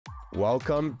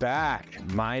Welcome back.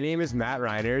 My name is Matt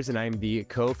Reiners, and I'm the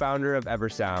co-founder of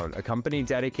Eversound, a company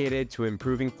dedicated to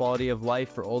improving quality of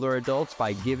life for older adults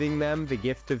by giving them the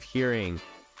gift of hearing.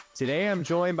 Today, I'm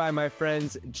joined by my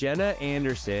friends Jenna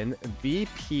Anderson,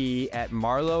 VP at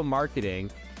Marlo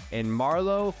Marketing, and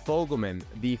Marlo Fogleman,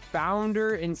 the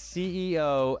founder and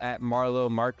CEO at Marlo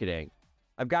Marketing.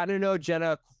 I've gotten to know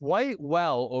Jenna quite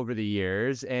well over the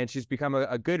years, and she's become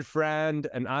a good friend,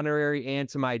 an honorary aunt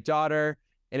to my daughter.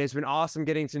 And it's been awesome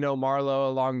getting to know Marlo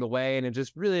along the way. And I'm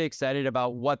just really excited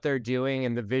about what they're doing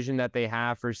and the vision that they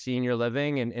have for senior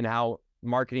living and how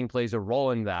marketing plays a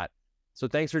role in that. So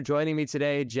thanks for joining me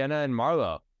today, Jenna and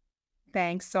Marlo.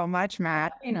 Thanks so much,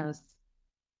 Matt.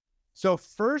 So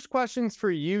first question's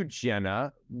for you,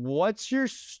 Jenna. What's your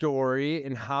story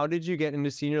and how did you get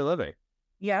into senior living?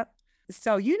 Yep.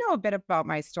 So you know a bit about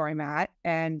my story, Matt.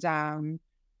 And I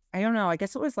don't know, I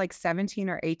guess it was like 17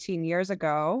 or 18 years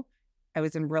ago. I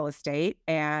was in real estate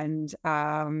and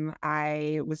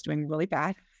I was doing really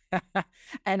bad.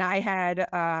 And I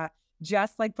had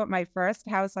just like put my first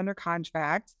house under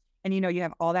contract. And, you know, you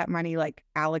have all that money like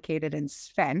allocated and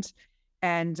spent.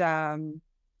 And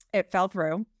it fell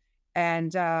through.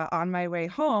 And on my way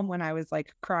home, when I was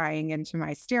like crying into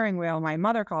my steering wheel, my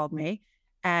mother called me.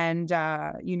 And,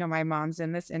 you know, my mom's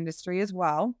in this industry as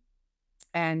well.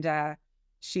 And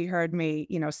she heard me,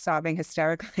 you know, sobbing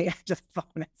hysterically after the phone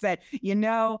and said, you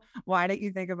know, why don't you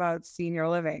think about senior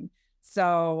living?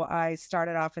 So I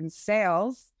started off in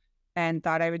sales and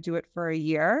thought I would do it for a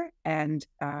year. And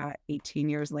 18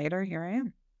 years later, here I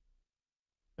am.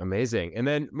 Amazing. And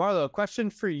then Marlo, a question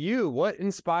for you. What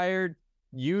inspired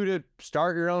you to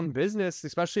start your own business,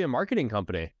 especially a marketing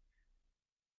company?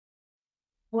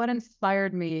 What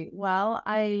inspired me? Well,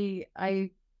 I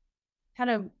had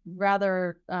a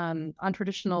rather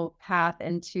untraditional path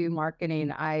into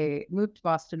marketing. I moved to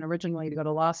Boston originally to go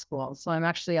to law school. So I'm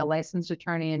actually a licensed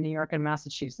attorney in New York and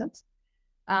Massachusetts.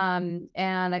 And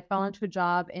I fell into a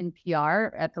job in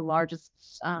PR at the largest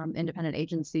independent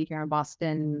agency here in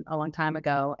Boston a long time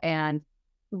ago. And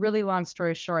really long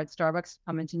story short, Starbucks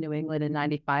come into New England in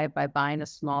 95 by buying a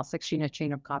small 6-unit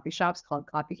chain of coffee shops called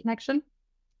Coffee Connection,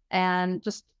 and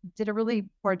just did a really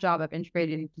poor job of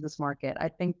integrating into this market. I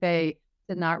think they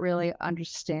did not really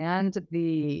understand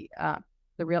the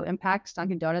real impact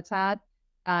Dunkin' Donuts had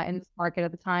in this market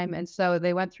at the time. And so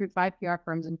they went through 5 PR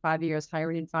firms in 5 years,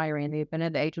 hiring and firing. They've been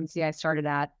at the agency I started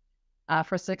at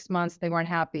for 6 months. They weren't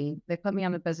happy. They put me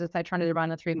on the business. I turned it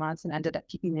around in 3 months and ended up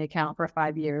keeping the account for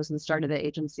 5 years and started the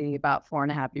agency about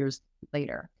 4.5 years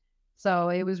later. So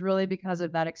it was really because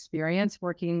of that experience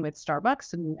working with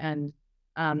Starbucks and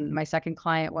my second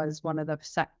client was one of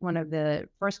the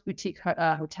first boutique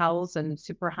hotels and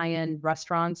super high-end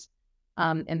restaurants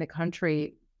in the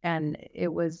country. And it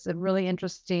was a really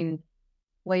interesting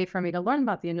way for me to learn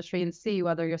about the industry and see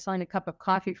whether you're selling a cup of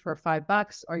coffee for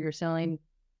 $5 or you're selling,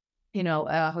 you know,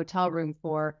 a hotel room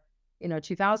for, you know,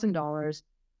 $2,000.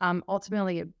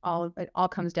 Ultimately, it all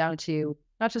comes down to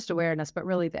not just awareness, but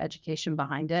really the education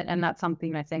behind it. And that's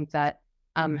something I think that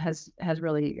has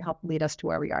really helped lead us to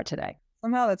where we are today.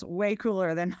 Somehow that's way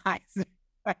cooler than I.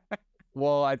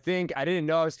 Well, I think I didn't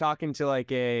know I was talking to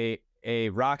like a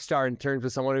rock star in terms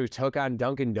of someone who took on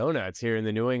Dunkin' Donuts here in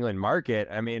the New England market.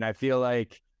 I mean, I feel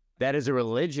like that is a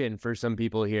religion for some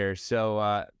people here.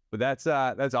 So, but that's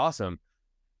awesome.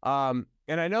 And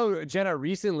I know, Jenna,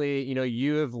 recently, you know,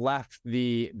 you have left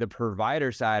the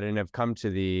provider side and have come to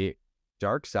the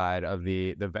dark side of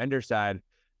the vendor side.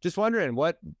 Just wondering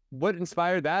what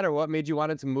inspired that, or what made you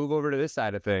want to move over to this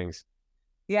side of things?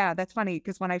 Yeah, that's funny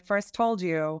because when I first told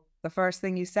you, the first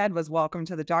thing you said was welcome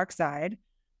to the dark side.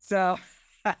 So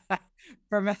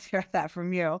familiar with that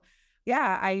from you.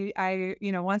 Yeah, I,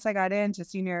 you know, once I got into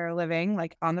senior living,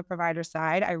 like on the provider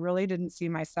side, I really didn't see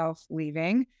myself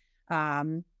leaving.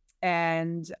 And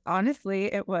honestly,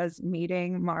 it was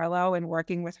meeting Marlo and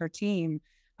working with her team,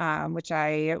 which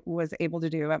I was able to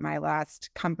do at my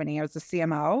last company. I was the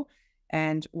CMO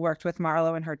and worked with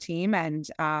Marlo and her team. And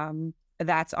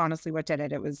that's honestly what did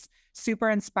it. It was super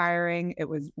inspiring. It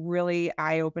was really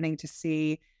eye-opening to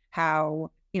see how,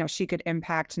 you know, she could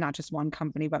impact not just one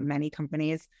company, but many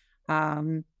companies.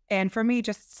 And for me,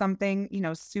 just something, you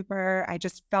know, I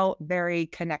just felt very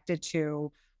connected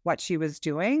to what she was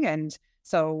doing. And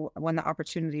so when the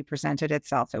opportunity presented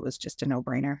itself, it was just a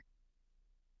no-brainer.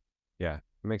 Yeah,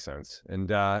 makes sense. And,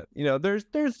 you know,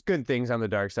 there's good things on the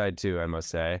dark side too, I must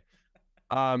say.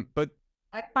 But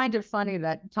I find it funny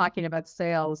that talking about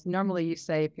sales, normally you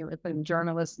say if a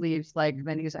journalist leaves like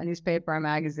a newspaper or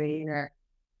magazine or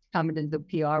coming into the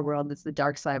PR world, it's the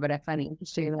dark side. But I find it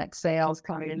interesting that sales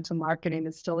coming into marketing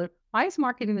is still, why is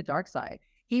marketing the dark side?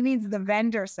 He means the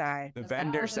vendor side. The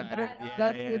vendor side.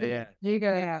 That's Yeah, it. yeah. You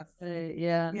go. Yes.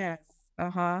 Yeah. Yes.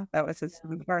 That was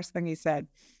the first thing he said.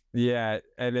 Yeah,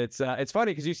 and it's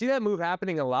funny because you see that move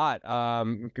happening a lot.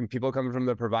 People coming from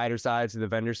the provider side to the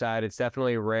vendor side. It's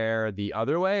definitely rare the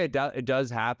other way. It does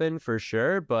happen for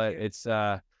sure, but it's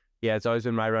it's always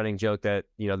been my running joke that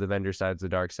the vendor side's the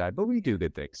dark side, but we do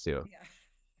good things too.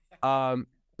 Yeah.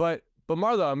 But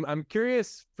Marlo, I'm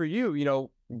curious for you.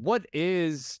 What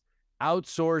is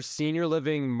outsourced senior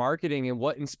living marketing, and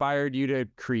what inspired you to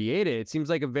create it? It seems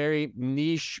like a very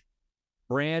niche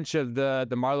branch of the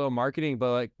Marlo marketing,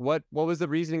 but like what was the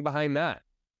reasoning behind that?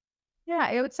 Yeah,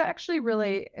 it's actually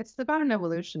it's about an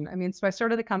evolution. I mean, so I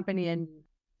started the company in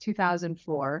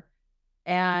 2004,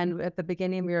 and at the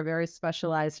beginning we were very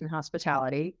specialized in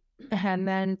hospitality. And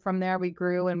then from there we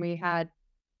grew, and we had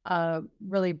a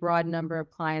really broad number of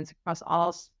clients across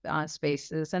all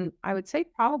spaces. And I would say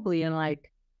probably in I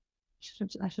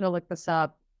should have looked this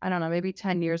up. I don't know, maybe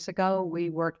 10 years ago, we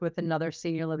worked with another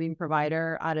senior living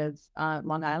provider out of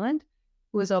Long Island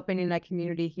who was opening a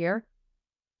community here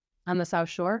on the South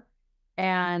Shore.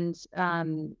 And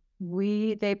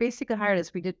they basically hired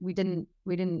us. We didn't,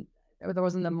 there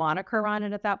wasn't the moniker on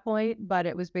it at that point, but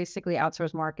it was basically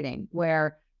outsourced marketing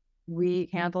where we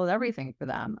handled everything for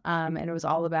them. And it was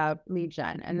all about lead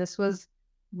gen. And this was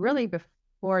really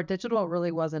before digital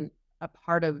really wasn't a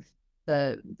part of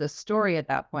the story at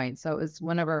that point. So it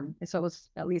was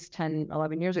at least 10,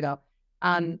 11 years ago.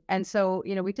 And so,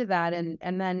 we did that.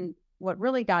 And then what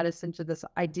really got us into this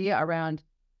idea around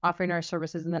offering our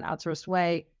services in an outsourced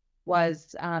way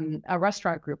was a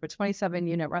restaurant group, a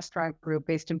 27-unit restaurant group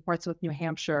based in Portsmouth, New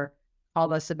Hampshire,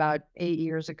 called us about 8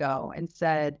 years ago and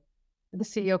said, the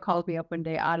CEO called me up one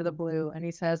day out of the blue, and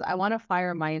he says, I want to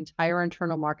fire my entire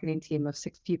internal marketing team of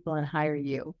 6 people and hire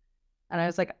you. And I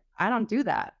was like, I don't do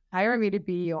that. Hire me to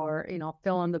be your,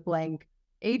 fill in the blank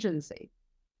agency.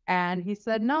 And he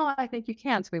said, no, I think you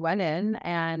can. So we went in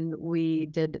and we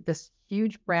did this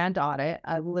huge brand audit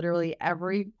of literally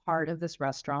every part of this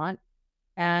restaurant.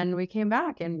 And we came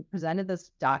back and presented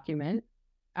this document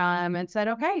and said,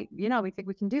 okay, we think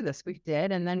we can do this. We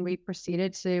did. And then we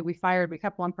proceeded we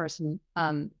kept one person.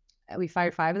 We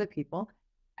fired 5 of the people,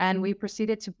 and we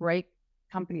proceeded to break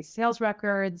company sales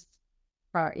records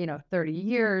for 30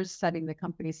 years, setting the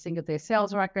company's single day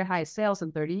sales record, highest sales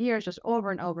in 30 years, just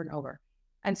over and over and over.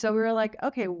 And so we were like,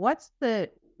 okay, what's the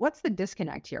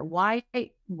disconnect here? Why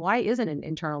isn't an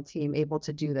internal team able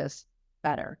to do this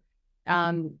better?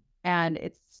 And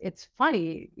it's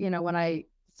funny, when I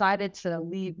decided to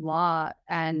leave law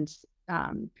and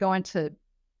go into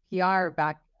PR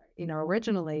back,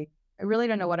 originally, I really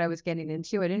don't know what I was getting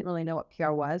into. I didn't really know what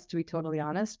PR was, to be totally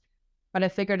honest. But I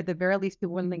figured at the very least,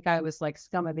 people wouldn't think I was like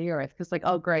scum of the earth, because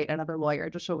oh, great, another lawyer,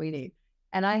 just what we need.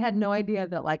 And I had no idea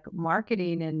that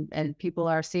marketing and people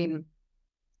are seen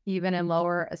even in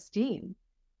lower esteem.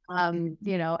 And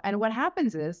what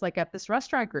happens is at this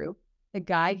restaurant group, the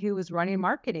guy who was running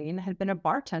marketing had been a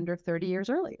bartender 30 years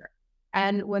earlier.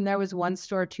 And when there was 1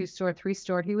 store, 2 store, 3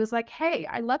 store, he was like, hey,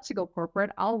 I'd love to go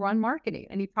corporate. I'll run marketing.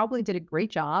 And he probably did a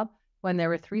great job when there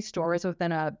were 3 stores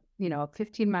within a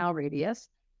 15-mile radius.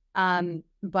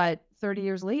 But 30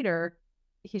 years later,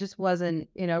 he just wasn't,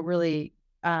 really,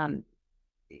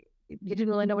 he didn't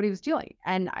really know what he was doing.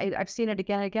 And I've seen it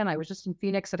again and again. I was just in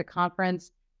Phoenix at a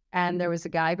conference, and there was a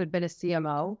guy who had been a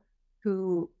CMO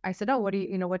who I said, oh, what do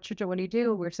you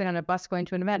do? We were sitting on a bus going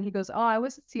to an event. And he goes, oh, I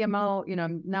was a CMO,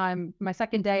 now I'm my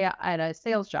second day at a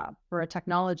sales job for a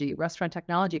restaurant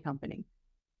technology company.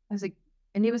 I was like,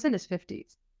 and he was in his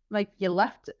 50s. You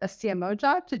left a CMO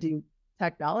job to do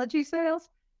technology sales?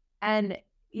 And,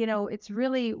 it's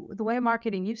really the way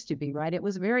marketing used to be, right? It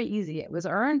was very easy. It was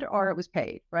earned or it was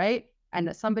paid, right?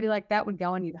 And somebody like that would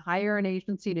go and you'd hire an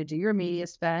agency to do your media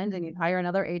spend, and you'd hire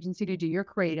another agency to do your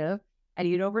creative, and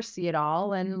you'd oversee it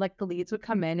all. And the leads would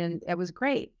come in, and it was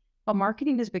great. But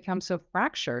marketing has become so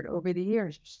fractured over the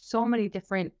years. So many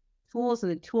different tools in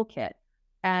the toolkit.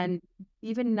 And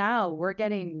even now we're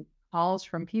getting calls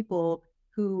from people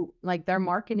who their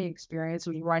marketing experience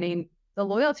was running the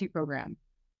loyalty program.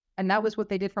 And that was what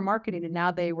they did for marketing. And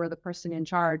now they were the person in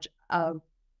charge of,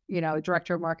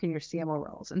 director of marketing or CMO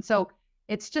roles. And so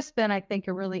it's just been, I think,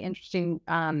 a really interesting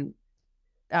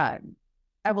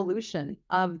evolution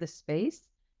of the space.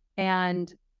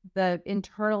 And the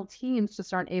internal teams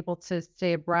just aren't able to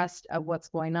stay abreast of what's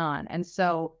going on. And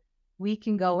so we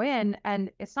can go in, and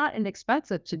it's not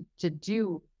inexpensive to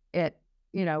do it,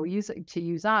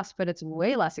 use us, but it's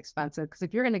way less expensive, because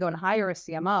if you're going to go and hire a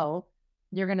CMO,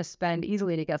 you're going to spend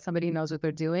easily to get somebody who knows what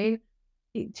they're doing,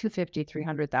 $250,000,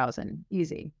 $300,000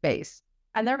 easy base.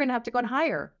 And they're going to have to go and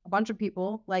hire a bunch of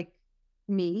people like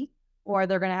me, or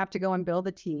they're going to have to go and build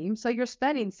a team. So you're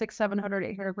spending 600, 700,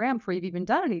 800 grand before you've even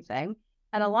done anything.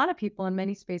 And a lot of people in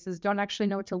many spaces don't actually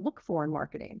know what to look for in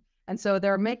marketing. And so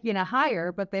they're making a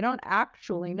hire, but they don't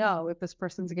actually know if this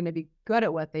person's going to be good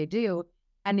at what they do.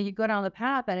 And you go down the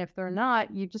path, and if they're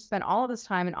not, you just spend all this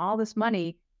time and all this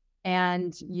money,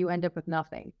 and you end up with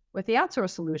nothing. With the outsource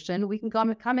solution, we can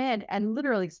come in and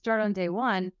literally start on day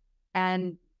one,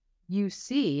 and you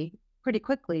see pretty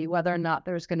quickly whether or not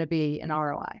there's going to be an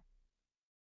ROI.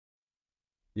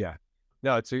 Yeah.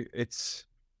 No,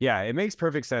 yeah, it makes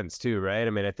perfect sense too, right? I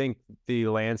mean, I think the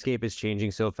landscape is changing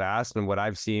so fast, and what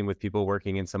I've seen with people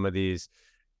working in some of these,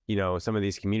 some of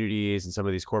these communities and some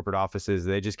of these corporate offices,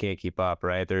 they just can't keep up,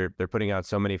 right? They're putting out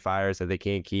so many fires that they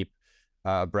can't keep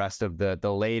abreast of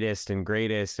the latest and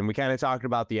greatest. And we kind of talked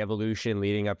about the evolution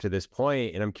leading up to this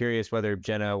point, and I'm curious whether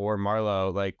Jenna or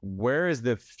Marlo, like, where is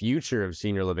the future of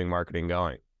senior living marketing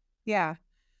going? Yeah.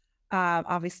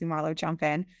 Obviously Marlo jump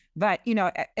in, but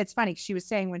it's funny. She was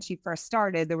saying when she first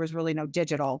started, there was really no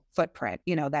digital footprint,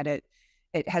 that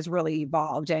it has really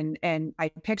evolved. And I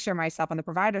picture myself on the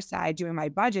provider side doing my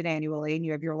budget annually, and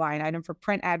you have your line item for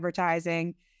print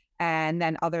advertising, and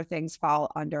then other things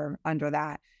fall under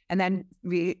that. And then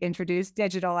we introduced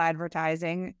digital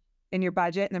advertising in your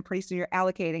budget, and then pretty soon you're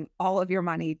allocating all of your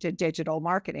money to digital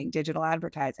marketing, digital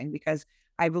advertising, because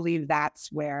I believe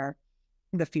that's where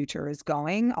the future is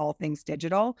going, all things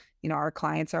digital. Our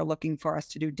clients are looking for us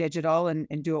to do digital and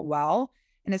do it well.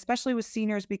 And especially with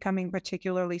seniors becoming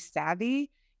particularly savvy,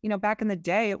 back in the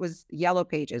day, it was Yellow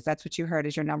Pages. That's what you heard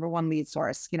as your number one lead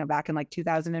source, back in like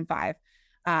 2005.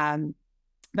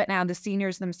 But now the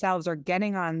seniors themselves are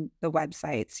getting on the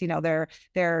websites,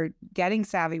 they're getting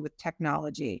savvy with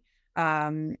technology.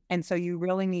 And so you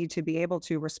really need to be able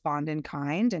to respond in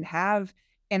kind and have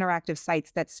interactive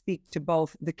sites that speak to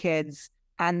both the kids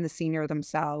and the senior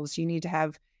themselves. You need to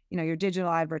have, your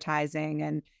digital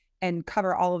advertising and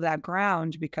cover all of that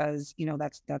ground, because,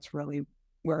 that's really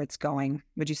where it's going.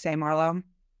 Would you say, Marlo?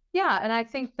 Yeah. And I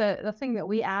think the thing that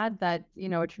we add that,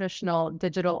 a traditional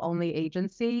digital only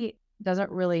agency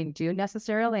doesn't really do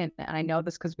necessarily, and I know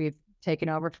this because we've taken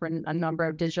over for a number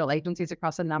of digital agencies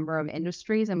across a number of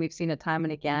industries, and we've seen it time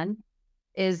and again,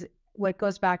 is what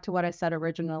goes back to what I said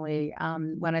originally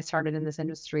when I started in this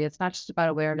industry. It's not just about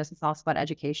awareness, it's also about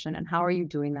education. And how are you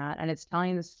doing that? And it's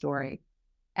telling the story.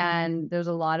 And there's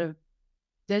a lot of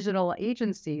digital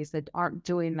agencies that aren't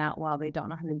doing that well. They don't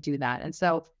know how to do that. And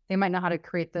so they might know how to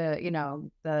create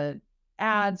the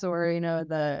ads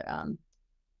or,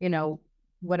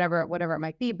 whatever it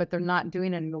might be, but they're not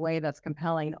doing it in a way that's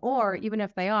compelling. Or even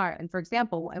if they are, and for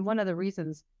example, and one of the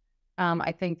reasons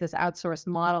I think this outsourced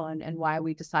model and why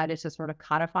we decided to sort of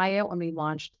codify it when we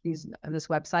launched this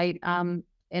website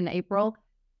in April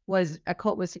was a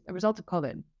result of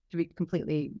COVID, to be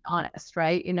completely honest,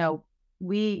 right?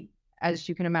 We, as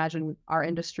you can imagine, our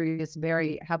industry is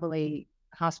very heavily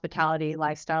hospitality,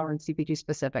 lifestyle, and CPG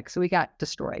specific. So we got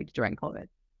destroyed during COVID.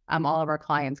 All of our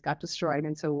clients got destroyed.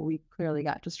 And so we clearly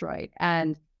got destroyed.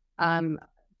 And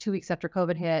 2 weeks after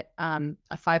COVID hit,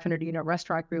 a 500 unit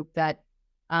restaurant group that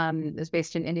is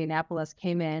based in Indianapolis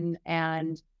came in,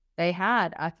 and they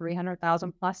had a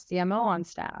 300,000 plus CMO on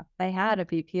staff. They had a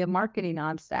VP of marketing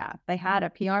on staff. They had a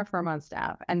PR firm on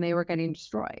staff, and they were getting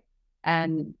destroyed.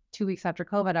 And 2 weeks after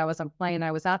COVID, I was on plane.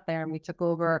 I was out there, and we took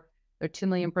over their 2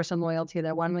 million person loyalty,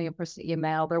 their 1 million person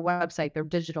email, their website, their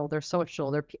digital, their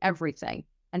social, their everything.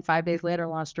 And 5 days later,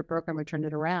 launched a program and turned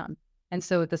it around. And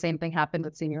so the same thing happened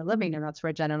with senior living, and that's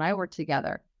where Jen and I worked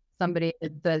together.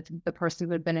 The person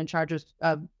who had been in charge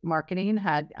of marketing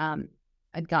had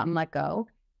gotten let go,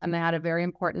 and they had a very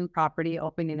important property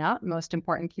opening up, most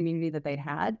important community that they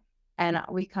had. And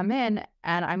we come in,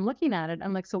 and I'm looking at it.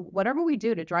 I'm like, so whatever we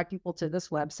do to drive people to this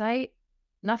website,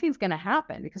 nothing's going to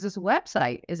happen, because this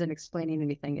website isn't explaining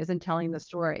anything, isn't telling the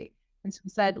story. And so we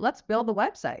said, let's build a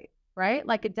website, right?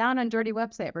 Like a down and dirty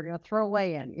website we're going to throw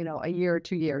away in, a year or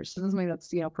 2 years. So something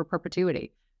that's, for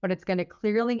perpetuity. But it's going to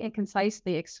clearly and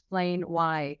concisely explain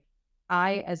why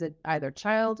I, as either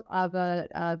child of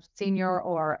a senior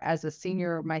or as a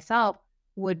senior myself,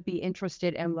 would be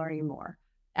interested in learning more.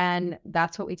 And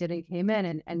that's what we did. And came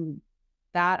in, and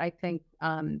that, I think,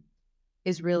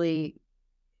 is really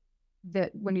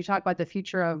when you talk about the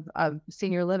future of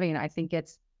senior living, I think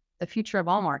it's the future of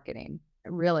all marketing.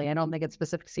 Really, I don't think it's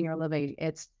specific to senior living.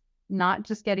 It's not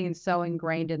just getting so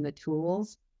ingrained in the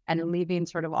tools and leaving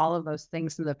sort of all of those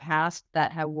things in the past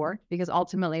that have worked, because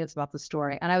ultimately it's about the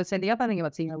story. And I would say the other thing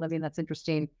about senior living that's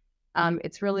interesting,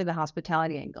 it's really the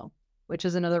hospitality angle, which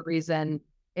is another reason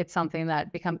it's something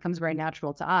that becomes very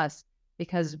natural to us,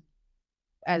 because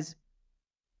as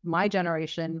my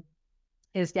generation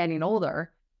is getting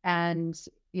older, and,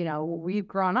 we've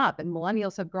grown up, and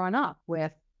millennials have grown up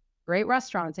with great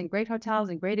restaurants and great hotels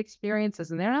and great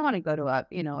experiences. And they don't want to go to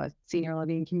a senior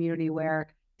living community where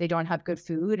they don't have good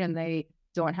food and they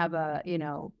don't have a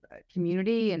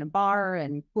community and a bar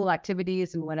and cool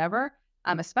activities and whatever,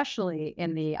 especially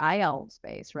in the IL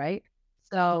space, right?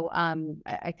 So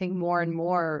I think more and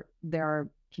more there are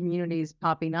communities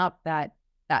popping up that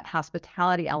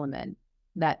hospitality element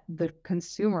that the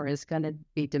consumer is going to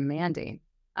be demanding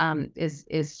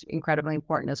is incredibly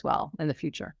important as well in the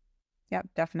future. Yeah,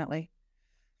 definitely.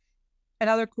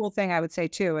 Another cool thing I would say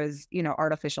too is,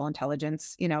 artificial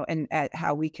intelligence, and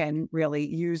how we can really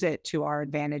use it to our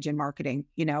advantage in marketing,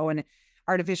 and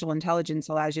artificial intelligence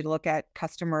allows you to look at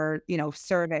customer,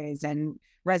 surveys and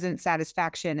resident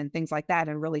satisfaction and things like that,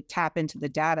 and really tap into the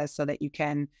data so that you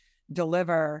can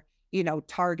deliver,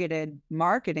 targeted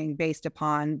marketing based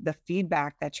upon the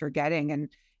feedback that you're getting. And,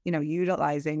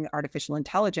 utilizing artificial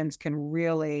intelligence can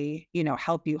really,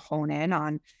 help you hone in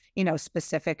on,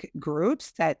 specific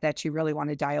groups that you really want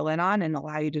to dial in on and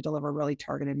allow you to deliver really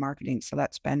targeted marketing. So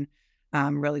that's been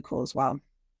really cool as well.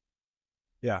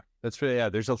 Yeah, that's really,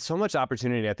 there's so much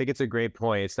opportunity. I think it's a great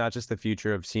point. It's not just the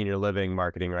future of senior living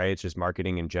marketing, right? It's just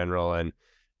marketing in general. And,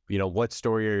 what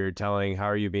story are you telling? How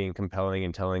are you being compelling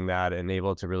and telling that and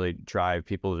able to really drive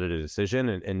people to the decision?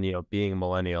 And being a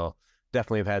millennial,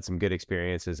 definitely have had some good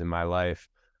experiences in my life.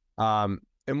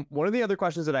 And one of the other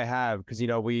questions that I have, because,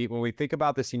 when we think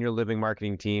about the senior living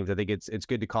marketing teams, I think it's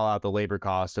good to call out the labor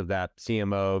cost of that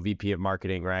CMO, VP of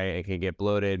marketing, right? It can get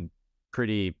bloated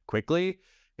pretty quickly,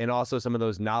 and also some of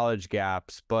those knowledge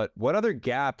gaps. But what other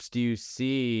gaps do you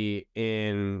see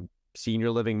in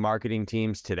senior living marketing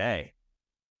teams today?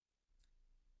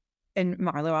 And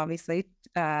Marlo obviously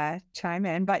chime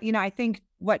in, but I think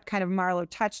what kind of Marlo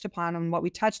touched upon and what we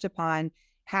touched upon,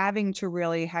 having to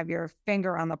really have your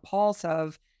finger on the pulse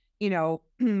of,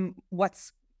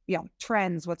 what's,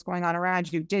 trends, what's going on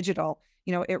around you, digital,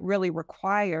 it really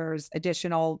requires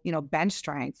additional, bench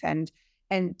strength. And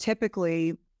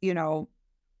typically, a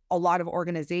lot of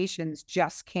organizations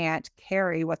just can't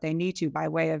carry what they need to by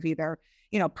way of either,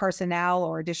 personnel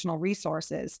or additional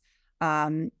resources.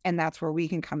 And that's where we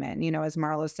can come in, as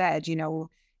Marlo said,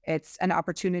 it's an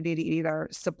opportunity to either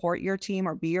support your team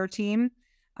or be your team.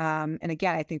 And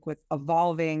again, I think with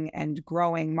evolving and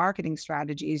growing marketing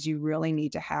strategies, you really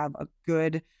need to have a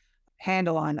good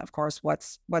handle on, of course,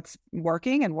 what's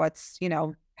working and what's,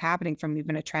 happening from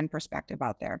even a trend perspective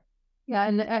out there. Yeah.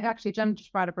 And actually, Jen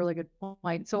just brought up a really good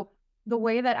point. So the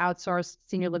way that outsourced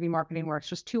senior living marketing works,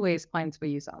 there's two ways clients will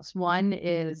use us. One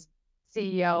is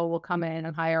CEO will come in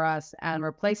and hire us and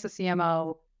replace the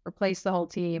CMO, replace the whole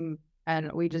team,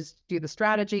 and we just do the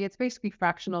strategy. It's basically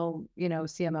fractional,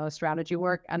 CMO strategy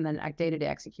work, and then day-to-day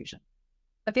execution.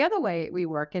 But the other way we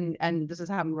work, and this is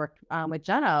how we worked with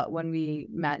Jenna when we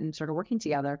met and started working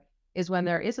together, is when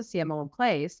there is a CMO in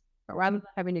place, but rather than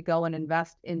having to go and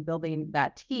invest in building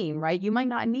that team, right? You might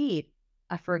not need,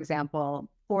 for example,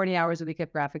 40 hours a week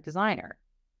of graphic designer,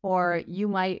 or you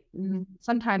might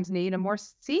sometimes need a more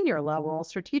senior level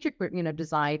strategic,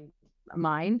 design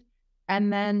mind.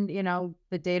 And then,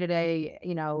 the day-to-day,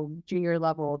 junior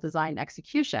level design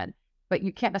execution, but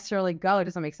you can't necessarily go, it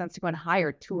doesn't make sense to go and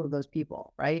hire two of those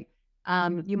people, right?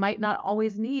 You might not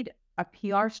always need a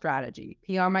PR strategy.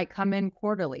 PR might come in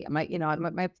quarterly. I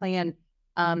might plan,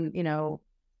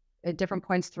 at different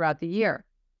points throughout the year.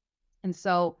 And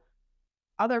so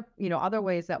other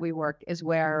ways that we work is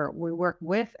where we work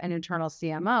with an internal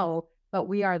CMO, but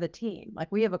we are the team.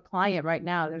 Like we have a client right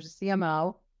now, there's a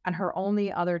CMO, and her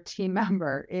only other team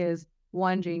member is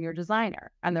one junior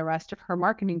designer, and the rest of her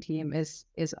marketing team is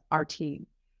our team.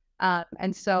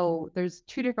 And so there's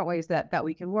two different ways that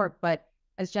we can work. But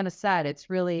as Jenna said, it's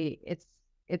really,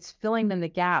 it's filling in the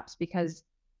gaps, because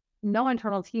no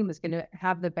internal team is going to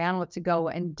have the bandwidth to go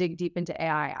and dig deep into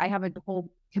AI. I have a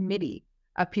whole committee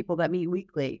of people that meet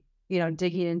weekly,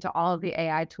 digging into all of the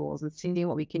AI tools and seeing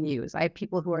what we can use. I have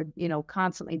people who are,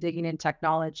 constantly digging in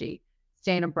technology,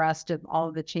 staying abreast of all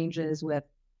of the changes with,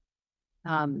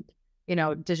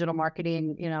 digital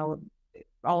marketing,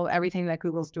 everything that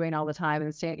Google's doing all the time,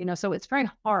 and saying, so it's very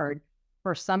hard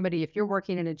for somebody, if you're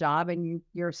working in a job and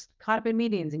you're caught up in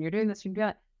meetings and you're doing this, you're doing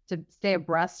that, to stay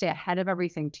abreast, stay ahead of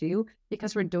everything too,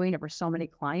 because we're doing it for so many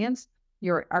clients.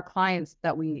 Our clients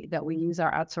that we use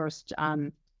our outsourced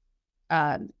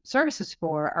services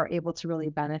for are able to really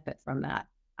benefit from that.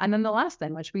 And then the last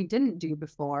thing, which we didn't do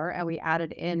before, and we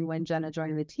added in when Jenna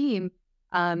joined the team,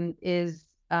 is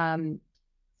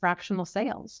fractional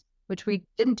sales, which we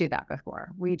didn't do that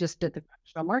before. We just did the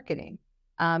fractional marketing.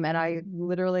 And I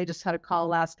literally just had a call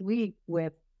last week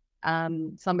with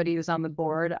somebody who's on the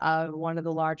board of one of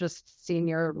the largest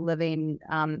senior living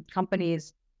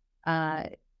companies on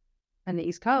the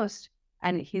East Coast.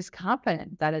 And he's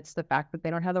confident that it's the fact that they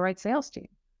don't have the right sales team.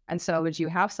 And so would you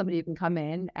have somebody who can come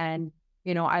in and,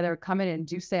 either come in and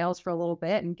do sales for a little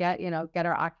bit and get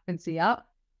our occupancy up,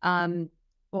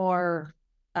 or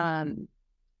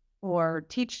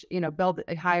teach, build,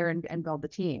 hire and build the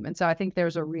team. And so I think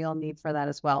there's a real need for that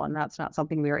as well. And that's not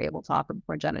something we were able to offer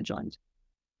before Jenna joined.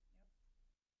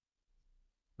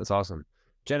 That's awesome.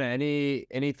 Jenna,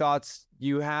 any thoughts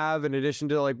you have in addition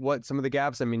to like what some of the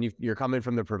gaps? I mean, you're coming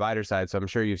from the provider side, so I'm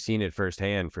sure you've seen it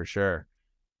firsthand for sure.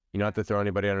 You don't have to throw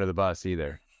anybody under the bus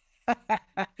either.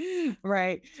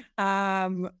 Right.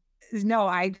 No,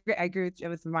 I agree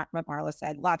with what Marlo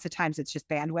said. Lots of times it's just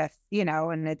bandwidth,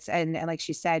 and like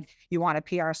she said, you want a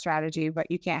PR strategy, but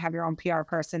you can't have your own PR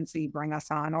person. So you bring us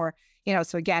on, or,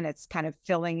 so again, it's kind of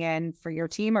filling in for your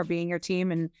team or being your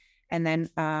team. And then,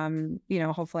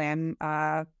 hopefully I'm,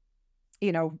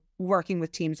 working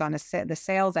with teams on the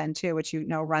sales end too, which,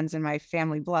 runs in my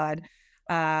family blood,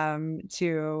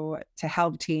 to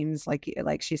help teams, like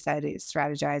she said,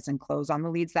 strategize and close on the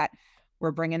leads that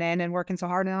we're bringing in and working so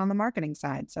hard on the marketing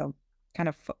side. So kind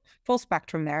of full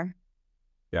spectrum there.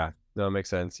 Yeah, no, it makes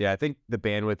sense. Yeah, I think the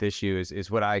bandwidth issue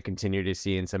is what I continue to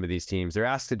see in some of these teams. They're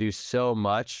asked to do so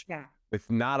much with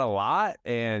not a lot.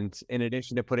 And in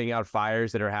addition to putting out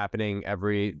fires that are happening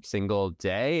every single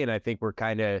day. And I think we're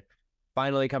kind of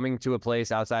finally coming to a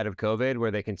place outside of COVID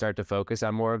where they can start to focus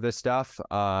on more of this stuff,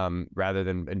 rather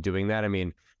than doing that. I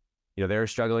mean, they're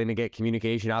struggling to get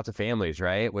communication out to families,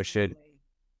 right? Which should,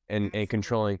 and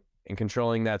controlling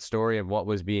that story of what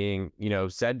was being,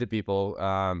 said to people.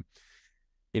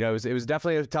 It was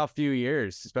definitely a tough few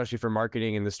years, especially for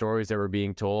marketing and the stories that were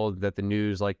being told that the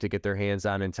news like to get their hands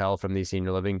on and tell from these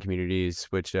senior living communities,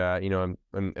 which, and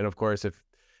of course,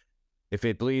 if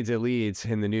it bleeds, it leads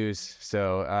in the news.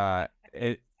 So,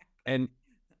 and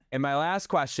my last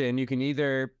question, you can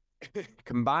either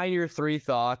combine your three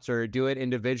thoughts or do it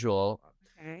individual.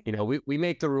 Okay. We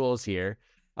make the rules here.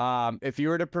 If you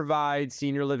were to provide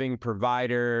senior living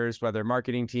providers, whether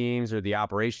marketing teams or the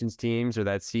operations teams or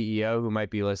that CEO who might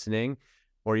be listening,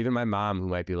 or even my mom who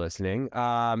might be listening,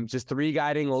 just three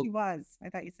guiding. She was. I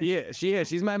thought you said. Yeah, she is.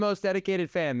 She's my most dedicated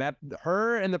fan. That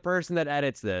her and the person that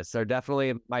edits this are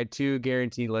definitely my two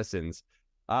guaranteed listens.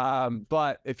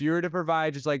 But if you were to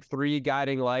provide just like three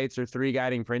guiding lights or three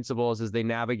guiding principles as they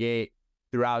navigate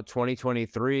throughout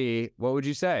 2023, what would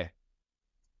you say?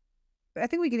 I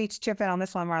think we can each chip in on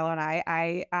this one, Marlo and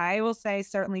I will say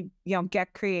certainly,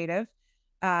 get creative,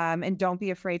 and don't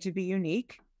be afraid to be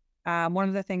unique. One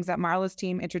of the things that Marlo's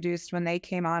team introduced when they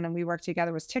came on and we worked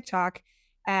together was TikTok,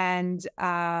 and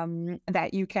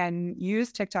that you can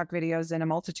use TikTok videos in a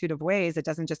multitude of ways. It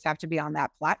doesn't just have to be on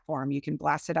that platform. You can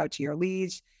blast it out to your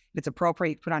leads. If it's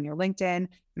appropriate, put on your LinkedIn.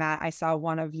 Matt, I saw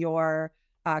one of your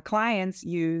clients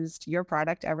used your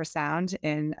product, Eversound,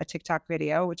 in a TikTok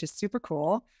video, which is super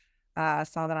cool.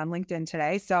 Saw that on LinkedIn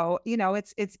today. So,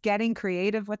 it's getting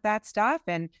creative with that stuff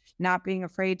and not being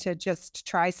afraid to just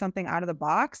try something out of the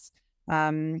box,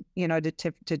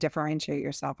 to differentiate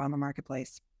yourself on the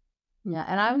marketplace. Yeah.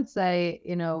 And I would say,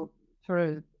 sort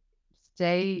of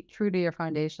stay true to your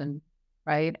foundation,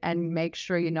 right? And make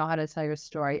sure you know how to tell your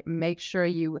story. Make sure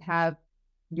you have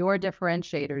your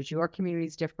differentiators, your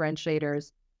community's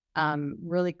differentiators,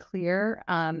 really clear.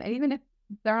 And even if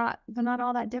they're not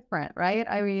all that different, right?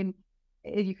 I mean,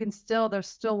 you can there's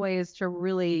still ways to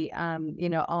really,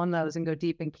 own those and go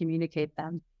deep and communicate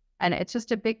them. And it's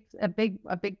just a big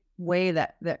way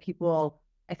that people,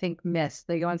 I think, miss.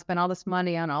 They go and spend all this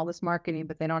money on all this marketing,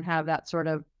 but they don't have that sort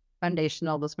of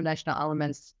those foundational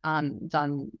elements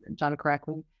done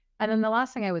correctly. And then the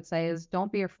last thing I would say is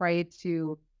don't be afraid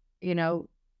to,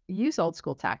 use old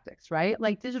school tactics, right?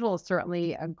 Like digital is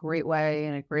certainly a great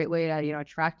way to,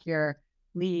 attract your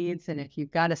leads. And if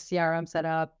you've got a CRM set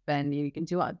up and you can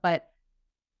do it, but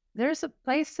there's a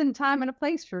place and time and a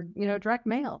place for, direct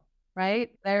mail,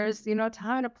 right? There's, a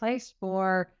time and a place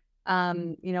for, a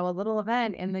little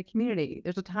event in the community.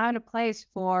 There's a time and a place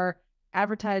for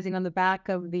advertising on the back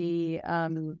of the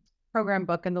program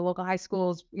book in the local high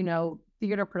schools,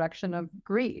 theater production of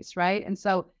Grease, right? And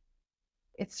so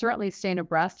it's certainly staying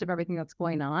abreast of everything that's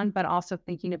going on, but also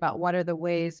thinking about what are the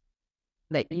ways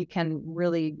that you can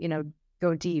really,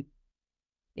 go deep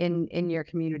in your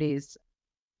communities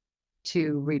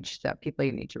to reach the people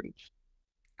you need to reach.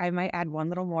 I might add one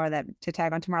little more to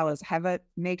tag on to Marlo's.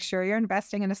 Make sure you're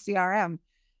investing in a CRM,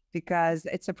 because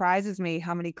it surprises me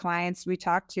how many clients we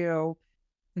talk to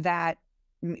that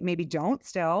maybe don't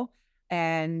still,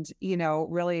 And,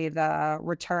 really the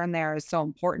return there is so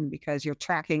important because you're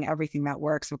tracking everything that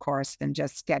works, of course, and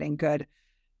just getting good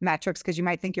metrics, because you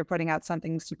might think you're putting out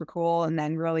something super cool and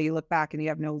then really you look back and you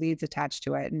have no leads attached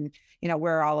to it. And,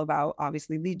 we're all about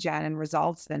obviously lead gen and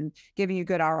results and giving you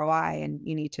good ROI, and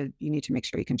you need to make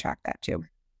sure you can track that too.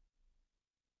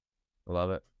 I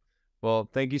love it. Well,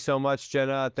 thank you so much,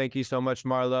 Jenna. Thank you so much,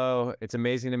 Marlo. It's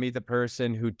amazing to meet the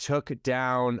person who took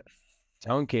down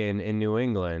Duncan in New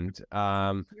England.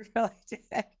 You really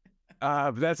did.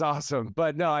 That's awesome.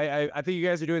 But no, I think you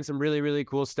guys are doing some really, really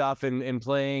cool stuff and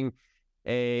filling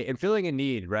a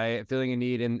need, right? Filling a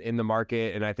need in the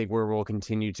market. And I think where we'll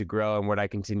continue to grow and what I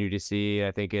continue to see,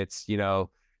 I think it's,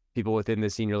 people within the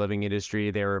senior living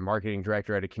industry, they were a marketing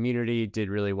director at a community, did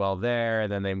really well there. And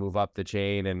then they move up the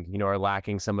chain and, are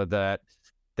lacking some of that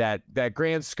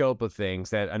grand scope of things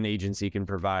that an agency can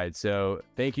provide. So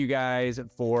thank you guys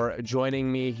for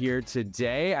joining me here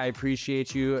today. I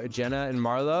appreciate you, Jenna and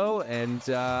Marlo. And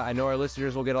I know our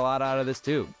listeners will get a lot out of this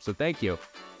too. So thank you.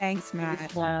 Thanks, Matt.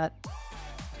 Thanks, Matt.